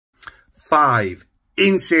5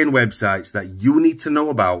 insane websites that you need to know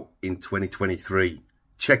about in 2023.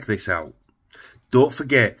 Check this out. Don't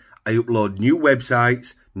forget, I upload new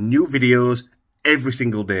websites, new videos every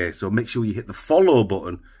single day, so make sure you hit the follow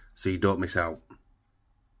button so you don't miss out.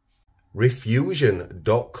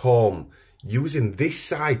 Refusion.com. Using this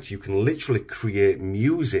site, you can literally create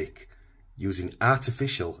music using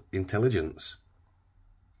artificial intelligence.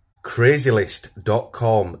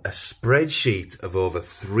 Crazylist.com, a spreadsheet of over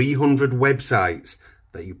 300 websites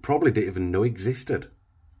that you probably didn't even know existed.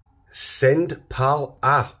 SendPal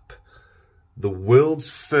app, the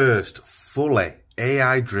world's first fully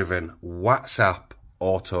AI-driven WhatsApp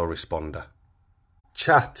autoresponder.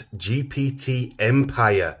 ChatGPT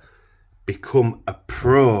Empire, become a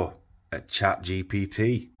pro at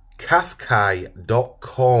ChatGPT. Kafkai.com,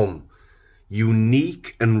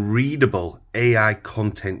 unique and readable AI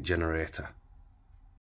content generator.